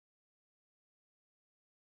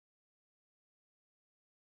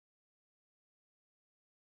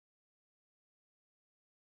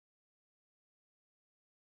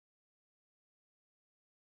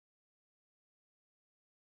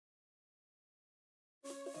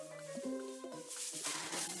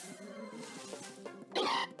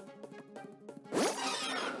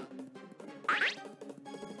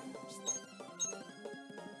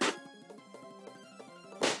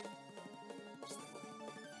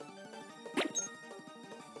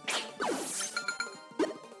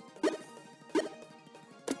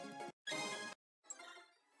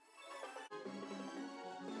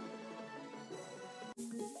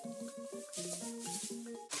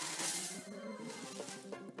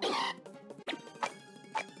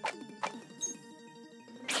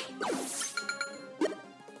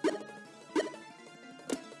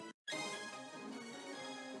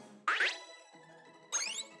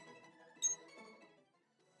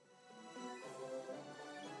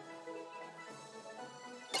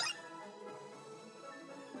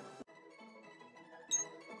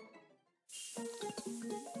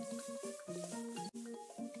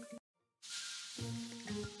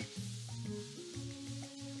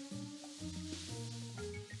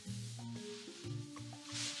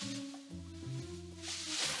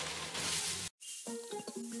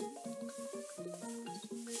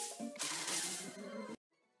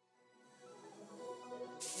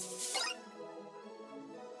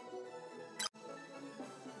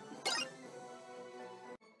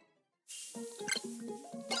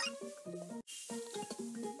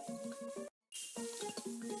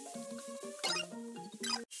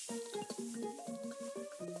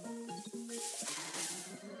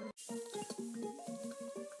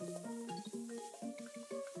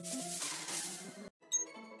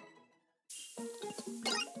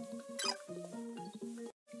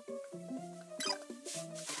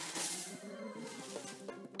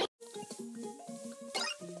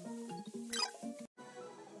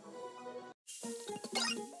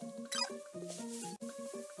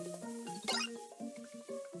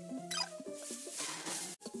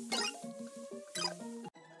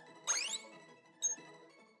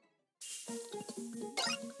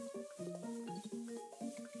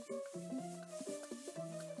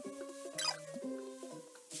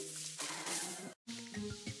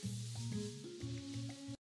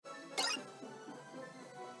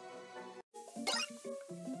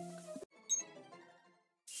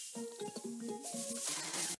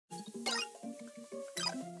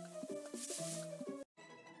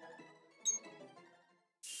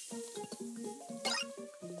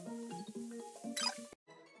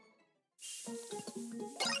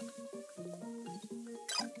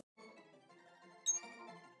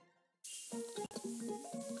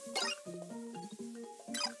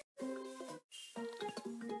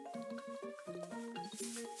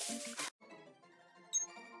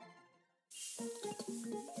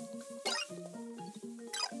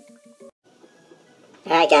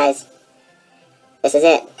Alright guys, this is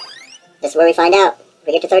it. This is where we find out.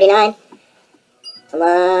 We get to 39. Come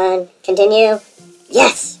on, continue.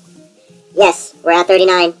 Yes! Yes, we're at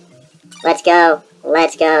 39. Let's go.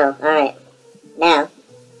 Let's go. Alright. Now,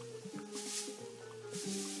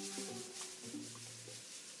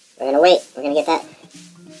 we're gonna wait. We're gonna get that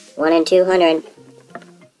 1 in 200.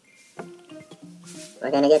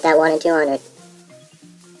 We're gonna get that 1 in 200.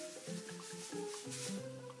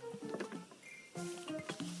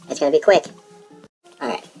 It's gonna be quick.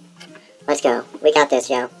 Alright. Let's go. We got this,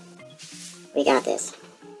 yo. We got this.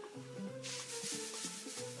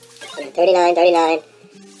 39, 39.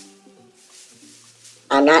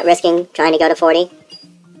 I'm not risking trying to go to 40.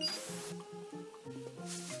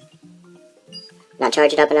 Not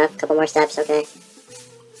charge it up enough. Couple more steps, okay.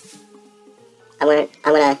 I'm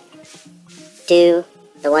gonna do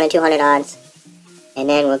the 1 in 200 odds, and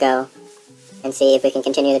then we'll go and see if we can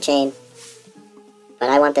continue the chain. But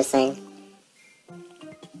I want this thing.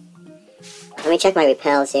 Let me check my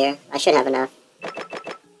repels here. I should have enough.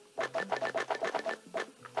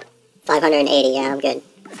 580, yeah, I'm good.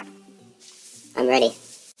 I'm ready.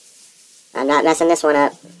 I'm not messing this one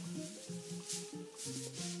up.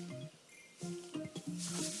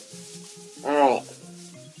 Alright.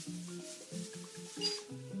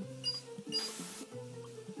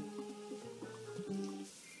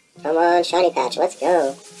 Come on, shiny patch, let's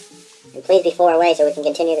go. And please be 4 away so we can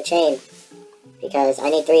continue the chain. Because I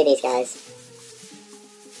need 3 of these guys.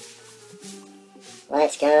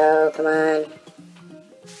 Let's go, come on.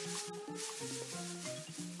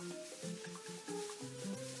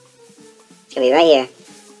 It's gonna be right here.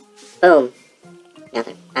 Boom.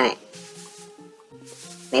 Nothing. Alright.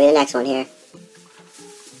 Maybe the next one here.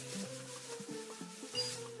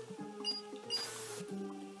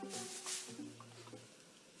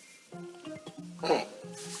 Alright.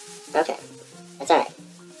 Okay. That's alright.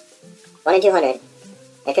 1 in 200.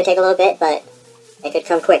 It could take a little bit, but it could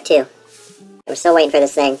come quick too. We're still waiting for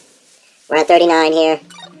this thing. We're at 39 here.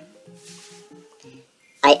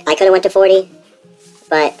 I could have went to 40,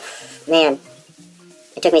 but man,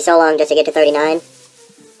 it took me so long just to get to 39.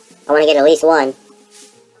 I want to get at least 1.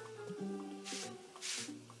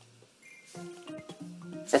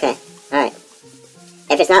 It's okay. Alright.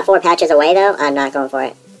 If it's not 4 patches away though, I'm not going for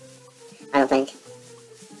it. I don't think.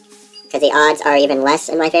 Because the odds are even less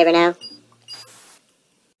in my favor now.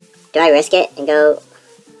 Do I risk it and go,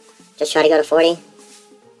 just try to go to 40?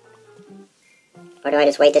 Or do I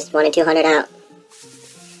just wait this 1 in 200 out?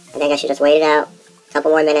 I think I should just wait it out. A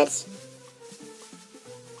couple more minutes.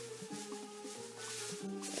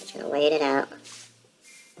 Just gonna wait it out.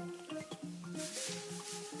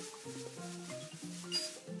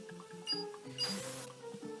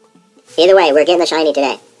 Either way, we're getting the shiny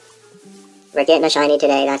today. We're getting a shiny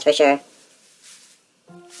today, that's for sure.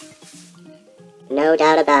 No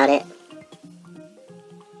doubt about it.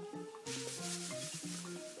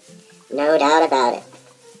 No doubt about it.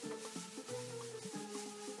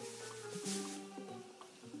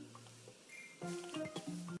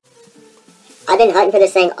 I've been hunting for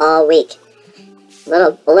this thing all week. A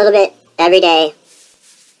little bit every day.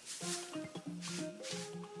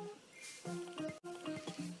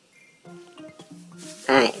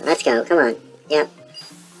 Alright, let's go. Come on. Yep.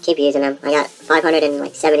 Keep using them. I got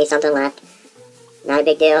 570 something left. Not a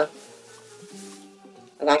big deal.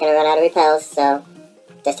 We're not going to run out of repels, so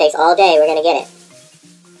this takes all day. We're going to get it.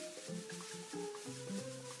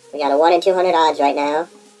 We got a 1 in 200 odds right now.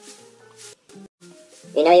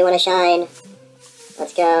 You know you want to shine.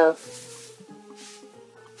 Let's go.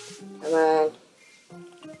 Come on.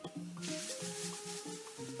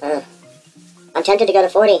 I'm tempted to go to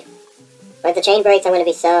 40. But if the chain breaks, I'm going to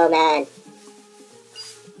be so mad.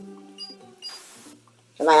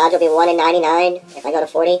 So my odds will be 1 in 99 if I go to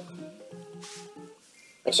 40.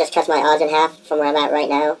 Which just cuts my odds in half from where I'm at right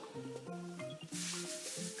now.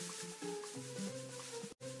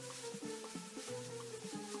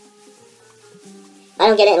 If I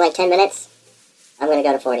don't get it in like 10 minutes, I'm going to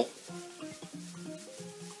go to 40.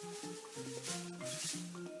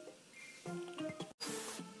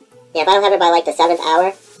 Yeah, if I don't have it by like the 7th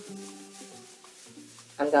hour,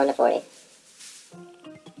 I'm going to 40.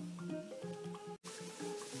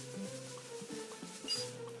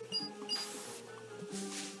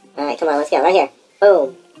 Alright, come on, let's go. Right here.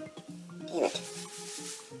 Boom. Damn it.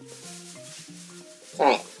 It's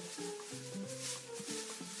alright.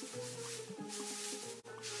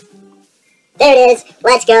 There it is.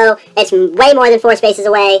 Let's go. It's way more than 4 spaces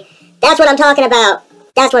away. That's what I'm talking about.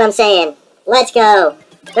 That's what I'm saying. Let's go.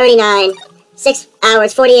 39. 6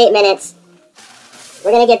 hours, 48 minutes.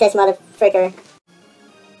 We're gonna get this motherfricker.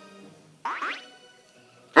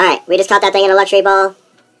 Alright, we just caught that thing in a luxury ball.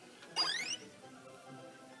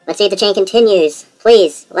 Let's see if the chain continues.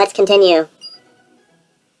 Please, let's continue.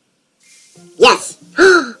 Yes!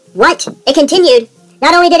 What? It continued!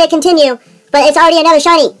 Not only did it continue, but it's already another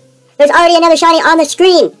shiny! There's already another shiny on the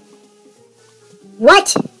screen!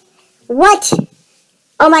 What? What?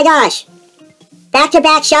 Oh my gosh!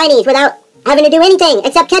 Back-to-back shinies without having to do anything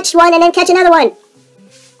except catch one and then catch another one!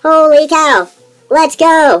 Holy cow! Let's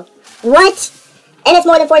go! What? And it's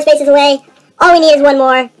more than 4 spaces away. All we need is one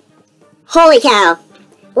more. Holy cow!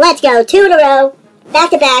 Let's go! 2 in a row!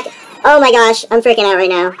 Back-to-back! Oh my gosh, I'm freaking out right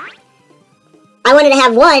now. I wanted to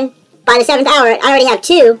have 1 by the 7th hour. I already have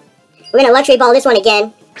 2. We're gonna luxury ball this one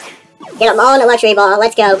again. Get them all in a luxury ball.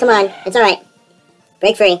 Let's go. Come on. It's alright.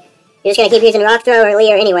 Break free. You're just gonna keep using rock throw or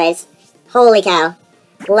leer anyways. Holy cow.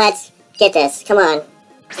 Let's get this. Come on.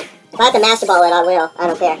 If I have to master ball it, I will. I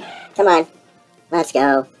don't care. Come on. Let's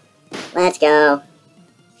go. Let's go.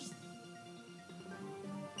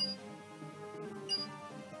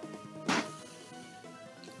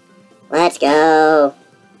 Let's go.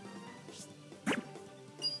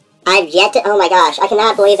 I've yet to... Oh my gosh, I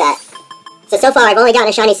cannot believe that. So far I've only gotten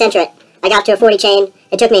a shiny Sentret. I got to a 40 chain.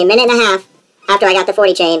 It took me a minute and a half after I got the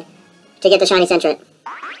 40 chain to get the shiny Sentret.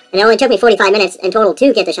 And it only took me 45 minutes in total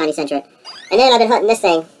to get the shiny Sentret. And then I've been hunting this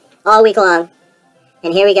thing all week long.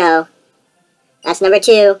 And here we go. That's number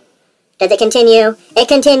 2. Does it continue? It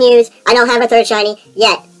continues. I don't have a 3rd shiny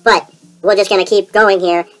yet, but we're just going to keep going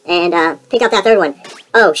here and pick up that 3rd one.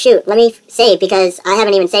 Oh, shoot. Let me save because I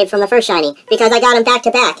haven't even saved from the 1st shiny because I got them back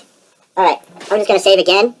to back. Alright, I'm just going to save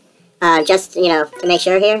again, just, you know, to make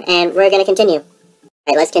sure here, and we're going to continue.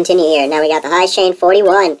 Alright, let's continue here. Now we got the highest chain,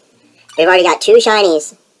 41. We've already got 2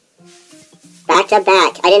 shinies. Back to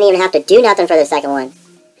back. I didn't even have to do nothing for the 2nd one.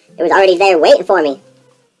 It was already there waiting for me.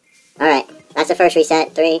 Alright, that's the first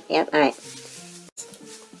reset. 3, yep, alright.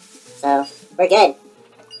 So, we're good.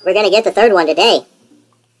 We're going to get the 3rd one today.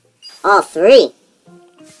 All 3.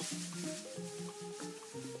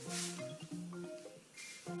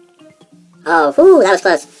 Oh, whoo, that was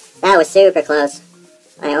close. That was super close.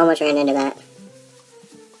 I almost ran into that.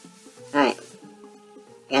 Alright.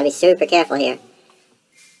 I gotta be super careful here.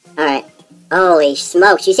 Alright. Holy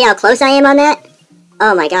smokes. You see how close I am on that?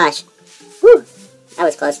 Oh my gosh. Whew. That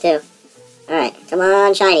was close too. Alright. Come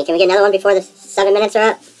on, shiny. Can we get another one before the 7 minutes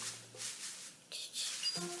are up?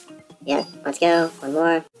 Yeah, let's go. One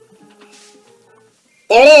more.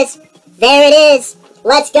 There it is! There it is!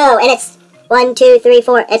 Let's go! And it's 1, 2, 3,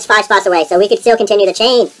 4. It's 5 spots away, so we could still continue the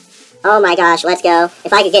chain. Oh my gosh, let's go.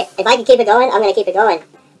 If I could keep it going, I'm gonna keep it going.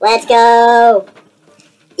 Let's go!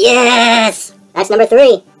 Yes! That's number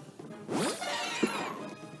 3.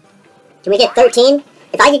 Can we get 13?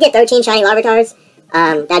 If I could get 13 shiny Larvitars,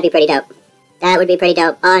 that'd be pretty dope. That would be pretty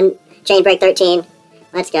dope. On chain break 13.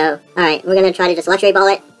 Let's go. Alright, we're gonna try to just luxury ball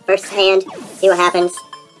it. First hand, see what happens.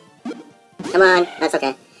 Come on, that's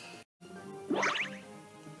okay.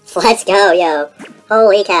 Let's go, yo.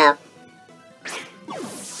 Holy cow.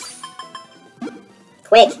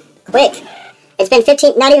 Quick, quick. It's been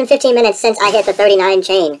not even 15 minutes since I hit the 39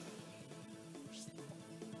 chain.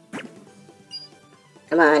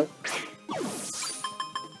 Come on.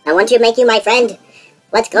 I want to make you my friend.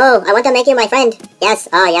 Let's go. I want to make you my friend. Yes.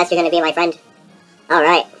 Oh, yes, you're going to be my friend.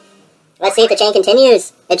 Alright. Let's see if the chain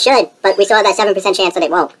continues. It should, but we still have that 7% chance that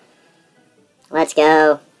it won't. Let's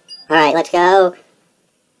go. Alright, let's go.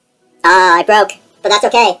 Ah, I broke. But that's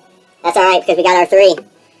okay. That's alright, because we got our 3.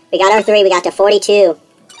 We got our 3. We got to 42.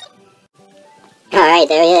 Alright,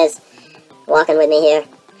 there he is. Walking with me here.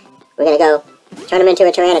 We're going to go turn him into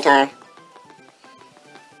a Tyranitar.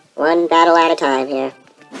 One battle at a time here.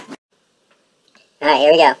 Alright,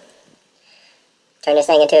 here we go. Turn this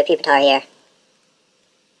thing into a Pupitar here.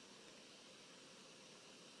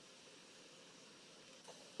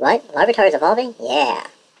 What? Larvitar is evolving? Yeah.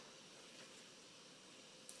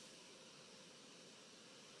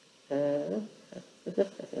 There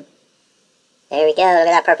we go, look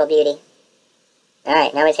at that purple beauty.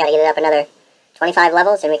 Alright, now we just gotta get it up another 25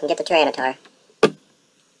 levels and we can get the Tyranitar.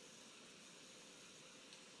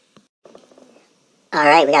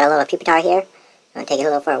 Alright, we got a little Pupitar here. I'm gonna take it a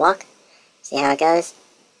little for a walk. See how it goes.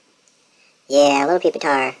 Yeah, a little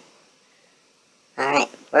Pupitar. Alright,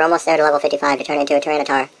 we're almost there to level 55 to turn into a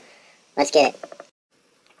Tyranitar. Let's get it.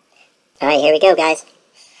 Alright, here we go, guys.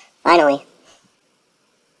 Finally.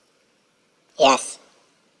 Yes.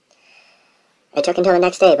 It took until the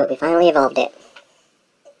next day, but we finally evolved it.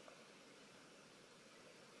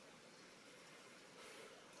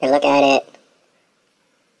 Here, look at it.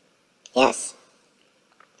 Yes.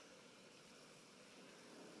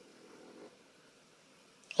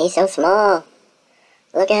 He's so small.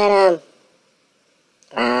 Look at him.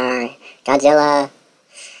 Rawr. Godzilla.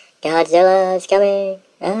 Godzilla is coming.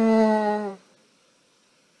 Ah.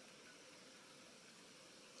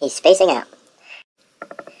 He's spacing out.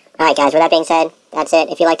 Alright guys, with that being said, that's it.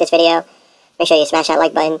 If you like this video, make sure you smash that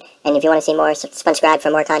like button. And if you want to see more, Spongescribe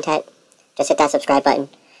for more content, just hit that subscribe button.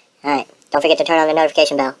 Alright, don't forget to turn on the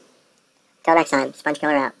notification bell. Till next time, Sponge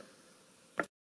Killer out.